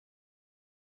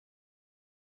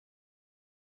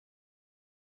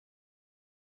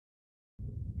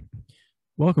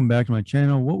Welcome back to my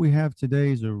channel. What we have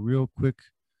today is a real quick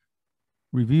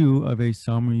review of a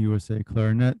Selmer USA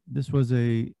clarinet. This was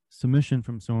a submission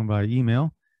from someone by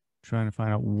email trying to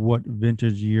find out what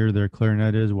vintage year their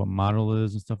clarinet is, what model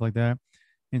is, and stuff like that.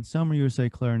 And Selmer USA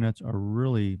clarinets are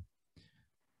really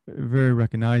very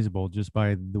recognizable just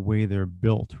by the way they're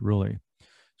built, really.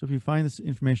 So if you find this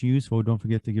information useful, don't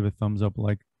forget to give a thumbs up,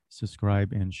 like,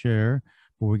 subscribe, and share.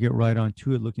 But we'll get right on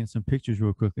to it, looking at some pictures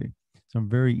real quickly. Some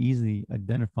very easily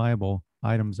identifiable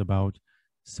items about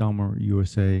Selmer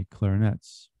USA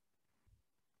clarinets.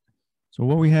 So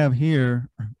what we have here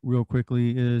real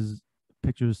quickly is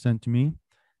pictures sent to me,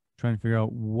 trying to figure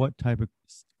out what type of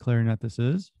clarinet this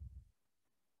is.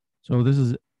 So this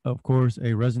is, of course,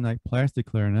 a resonite plastic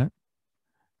clarinet.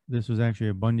 This was actually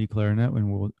a Bundy clarinet,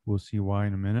 and we'll see why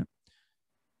in a minute.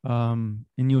 And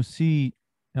you'll see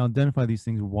and identify these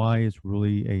things why it's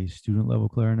really a student level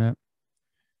clarinet.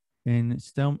 And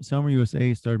Selmer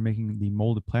USA started making the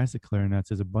molded plastic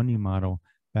clarinets as a Bundy model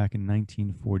back in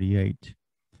 1948.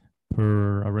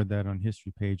 I read that on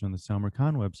history page on the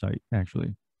SelmerCon website,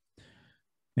 actually.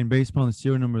 And based upon the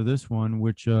serial number of this one,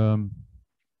 which it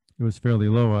was fairly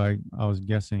low, I was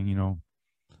guessing,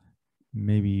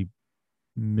 maybe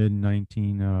mid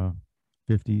 1950s,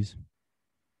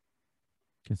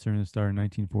 considering it started in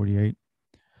 1948.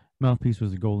 Mouthpiece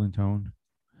was a golden tone.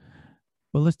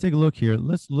 But let's take a look here.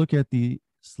 Let's look at the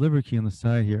sliver key on the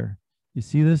side here. You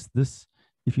see this?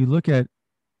 If you look at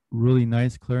really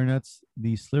nice clarinets,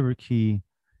 the sliver key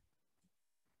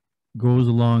goes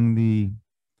along the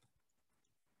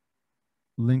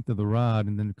length of the rod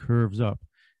and then curves up.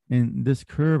 And this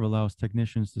curve allows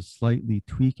technicians to slightly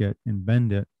tweak it and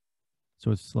bend it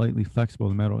so it's slightly flexible,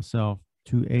 the metal itself,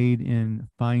 to aid in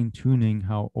fine-tuning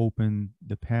how open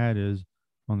the pad is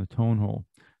on the tone hole.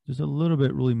 Just a little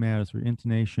bit really matters for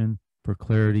intonation, for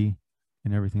clarity,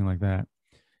 and everything like that.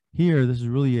 Here, this is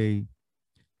really a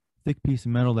thick piece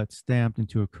of metal that's stamped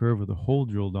into a curve with a hole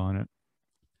drilled on it,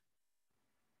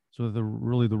 so that the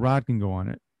rod can go on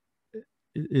it.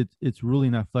 It's really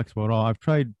not flexible at all. I've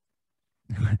tried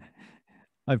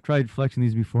flexing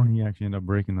these before, and you actually end up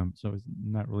breaking them, so it's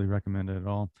not really recommended at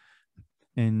all.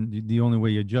 And the only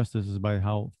way you adjust this is by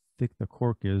how thick the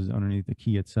cork is underneath the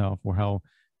key itself, or how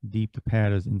deep the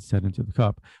pad is inset into the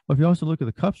cup. But if you also look at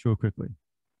the cups real quickly,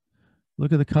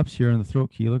 look at the cups here on the throat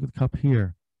key. Look at the cup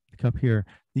here, the cup here.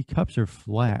 The cups are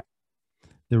flat.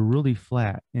 They're really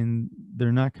flat, and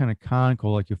they're not kind of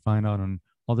conical like you find out on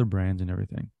other brands and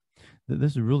everything.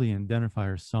 This is really an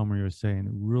identifier Selmer USA,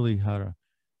 and really how to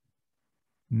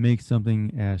make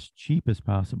something as cheap as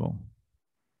possible.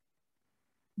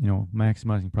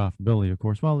 Maximizing profitability, of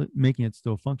course, while making it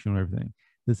still functional and everything.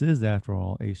 This is, after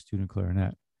all, a student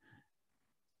clarinet.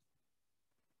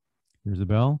 Here's the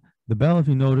bell. The bell, if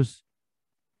you notice,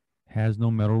 has no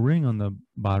metal ring on the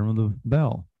bottom of the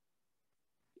bell.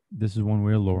 This is one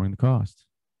way of lowering the cost.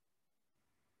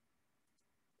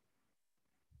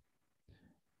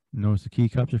 Notice the key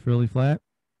cups are fairly flat,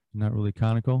 not really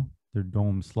conical. They're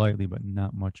domed slightly, but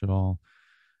not much at all.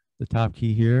 The top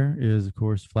key here is, of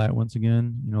course, flat once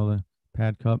again, the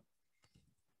pad cup.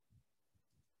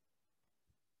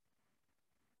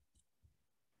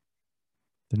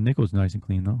 The nickel's nice and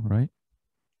clean, though, right?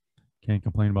 Can't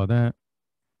complain about that.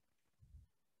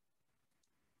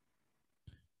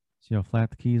 See how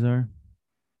flat the keys are?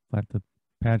 Flat the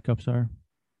pad cups are?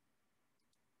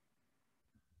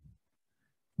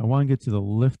 I want to get to the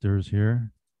lifters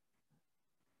here.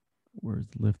 Where's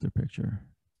the lifter picture?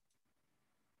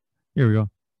 Here we go.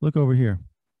 Look over here.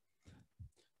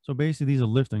 So basically, these are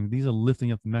lifting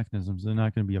up the mechanisms. They're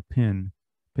not going to be a pin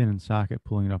and socket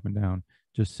pulling it up and down.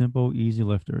 Just simple, easy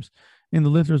lifters. And the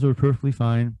lifters are perfectly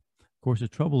fine. Of course, the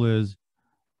trouble is,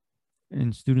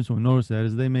 and students won't notice that,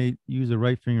 is they may use the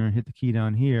right finger and hit the key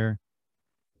down here,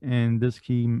 and this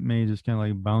key may just kind of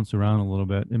like bounce around a little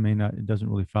bit. It doesn't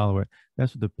really follow it.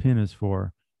 That's what the pin is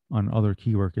for on other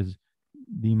keywork, is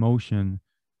the motion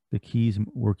the keys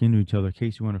work into each other. In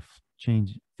case you want to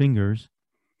change fingers,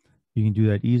 you can do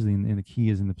that easily, and the key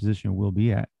is in the position it will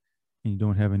be at, and you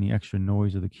don't have any extra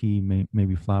noise of the key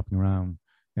maybe flopping around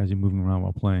as you're moving around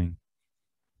while playing.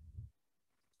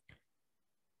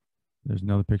 There's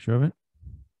another picture of it.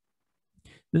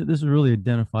 This is really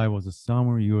identifiable as a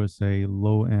Selmer USA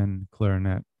low-end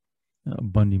clarinet,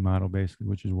 Bundy model, basically,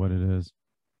 which is what it is.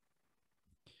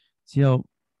 See how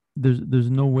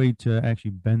there's no way to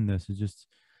actually bend this.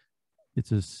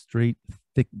 It's a straight,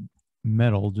 thick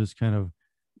metal, just kind of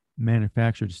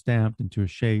manufactured, stamped into a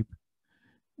shape,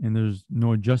 and there's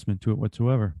no adjustment to it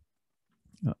whatsoever.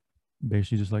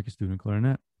 Basically just like a student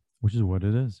clarinet, which is what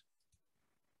it is.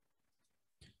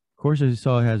 course, as you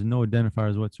saw, it has no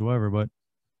identifiers whatsoever, but,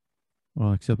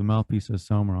 well, except the mouthpiece says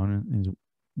Selmer on it and is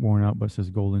worn out, but says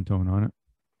golden tone on it.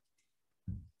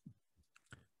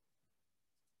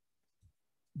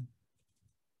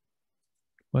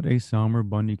 But a Selmer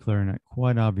Bundy clarinet,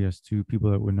 quite obvious to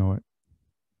people that would know it.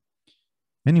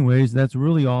 Anyways, that's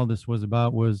really all this was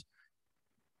about, was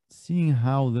seeing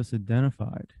how this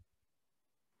identified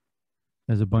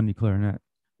as a Bundy clarinet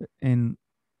and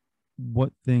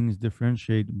what things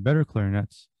differentiate better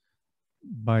clarinets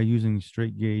by using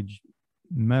straight gauge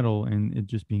metal and it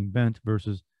just being bent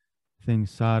versus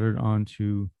things soldered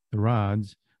onto the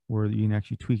rods where you can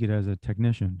actually tweak it as a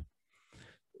technician.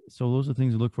 So those are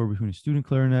things to look for between a student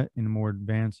clarinet and a more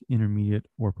advanced, intermediate,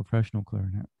 or professional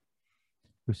clarinet.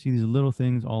 You'll see these little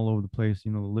things all over the place,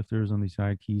 you know, the lifters on the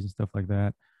side keys and stuff like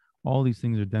that. All these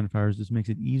things are identifiers. This makes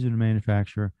it easier to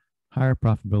manufacture, higher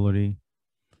profitability,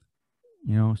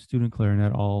 you know, student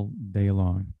clarinet all day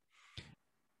long.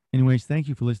 Anyways, thank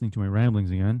you for listening to my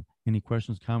ramblings again. Any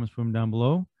questions, comments, put them down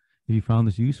below. If you found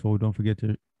this useful, don't forget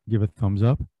to give a thumbs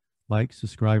up, like,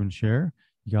 subscribe, and share.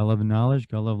 You gotta love the knowledge,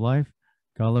 gotta love life,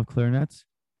 gotta love clarinets.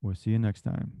 We'll see you next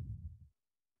time.